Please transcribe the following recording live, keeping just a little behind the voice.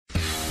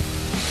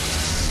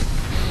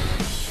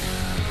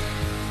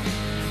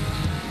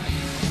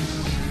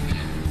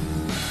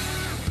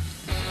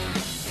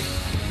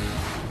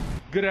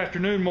Good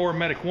afternoon, Mower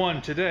Medic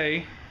 1.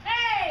 Today,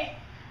 Hey!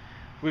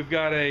 we've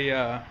got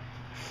a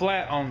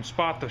flat on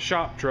Spot the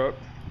Shop truck,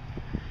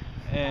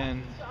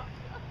 and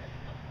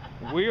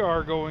we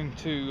are going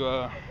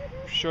to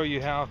show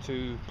you how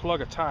to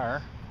plug a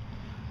tire.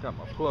 Got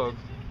my plug.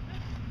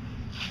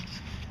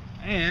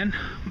 And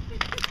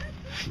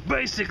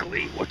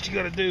basically what you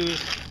got to do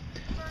is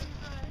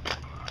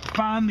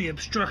find the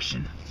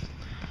obstruction.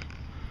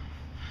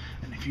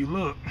 And if you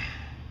look,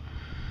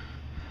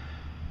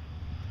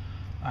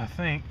 I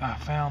think I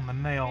found the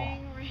nail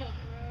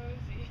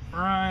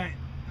right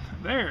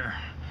there.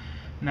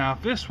 Now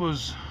if this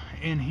was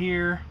in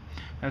here,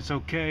 that's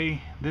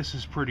okay. This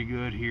is pretty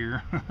good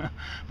here.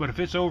 But if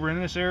it's over in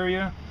this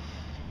area,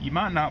 you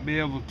might not be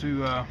able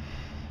to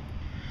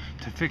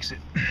fix it.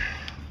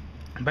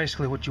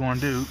 Basically what you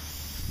want to do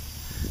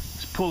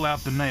is pull out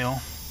the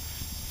nail,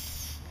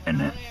 and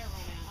then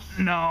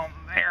no,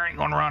 air ain't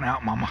gonna run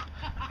out, mama.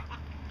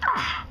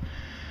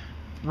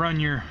 Run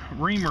your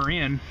reamer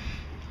in.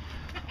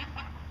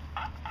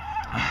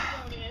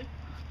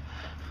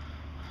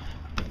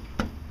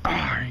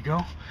 There you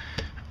go.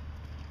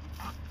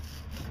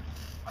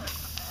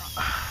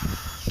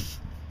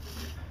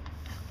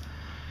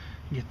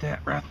 Get that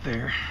right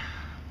there,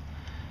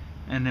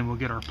 and then we'll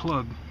get our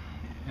plug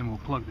and we'll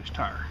plug this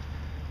tire.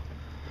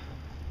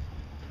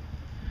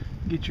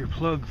 Get your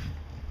plug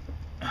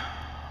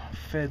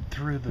fed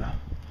through the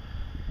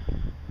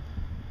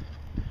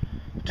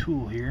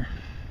tool here,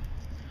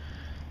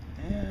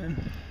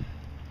 and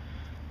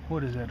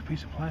what is that, a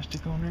piece of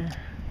plastic on there?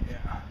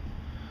 Yeah.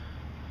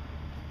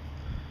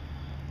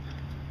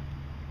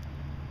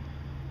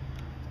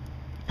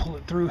 Pull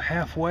it through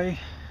halfway,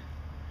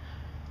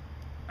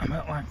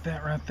 about like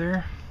that right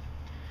there.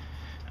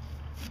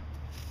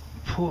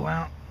 Pull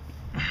out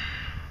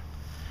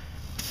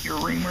your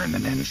reamer and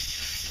then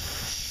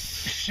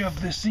shove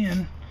this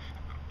in.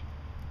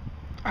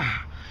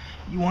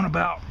 You want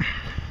about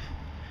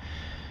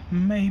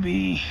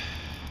maybe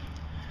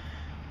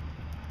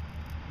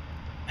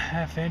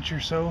 ½ inch or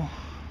so,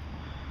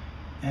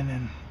 and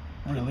then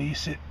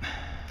release it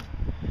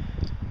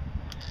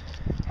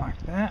like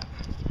that.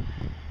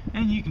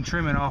 And you can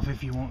trim it off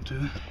if you want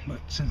to, but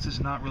since it's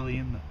not really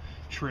in the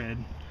tread,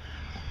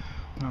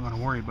 I'm not going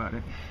to worry about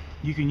it.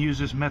 You can use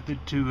this method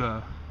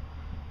to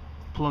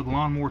plug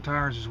lawnmower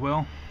tires as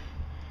well,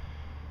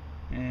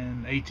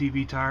 and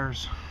ATV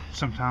tires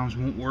sometimes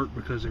won't work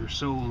because they're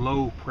so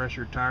low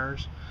pressure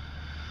tires.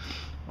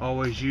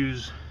 Always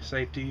use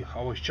safety,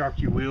 always chalk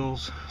your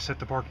wheels, set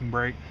the parking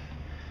brake,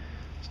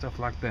 stuff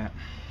like that.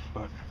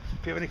 But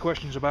if you have any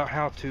questions about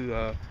how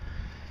to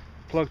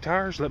plug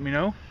tires, let me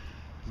know.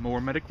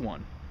 Mower Medic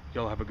 1.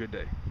 Y'all have a good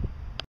day.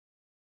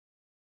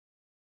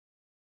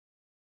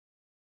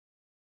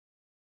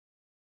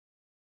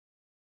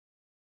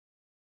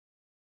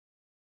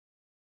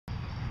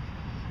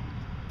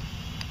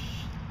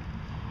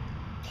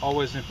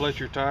 Always inflate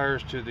your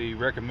tires to the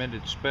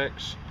recommended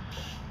specs.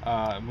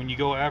 When you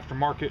go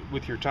aftermarket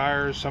with your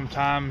tires,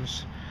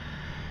 sometimes,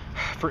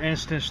 for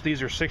instance,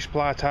 these are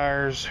 6-ply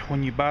tires.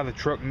 When you buy the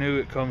truck new,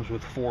 it comes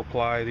with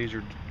 4-ply. These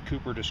are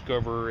Cooper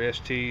Discover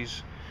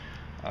STs.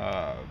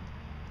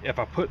 If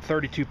I put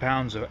 32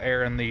 pounds of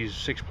air in these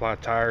 6-ply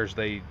tires,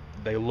 they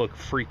look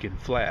freaking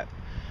flat.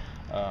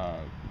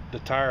 The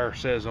tire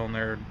says on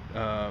there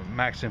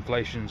max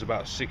inflation is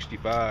about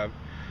 65,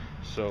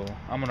 so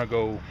I'm gonna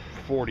go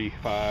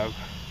 45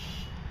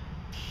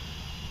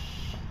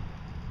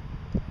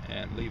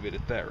 and leave it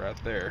at that right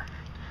there.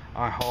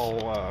 I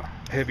haul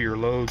heavier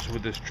loads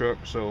with this truck,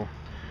 so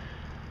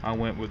I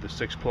went with the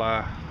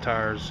 6-ply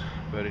tires.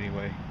 But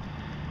anyway,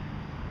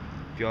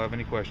 if y'all have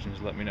any questions,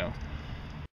 let me know.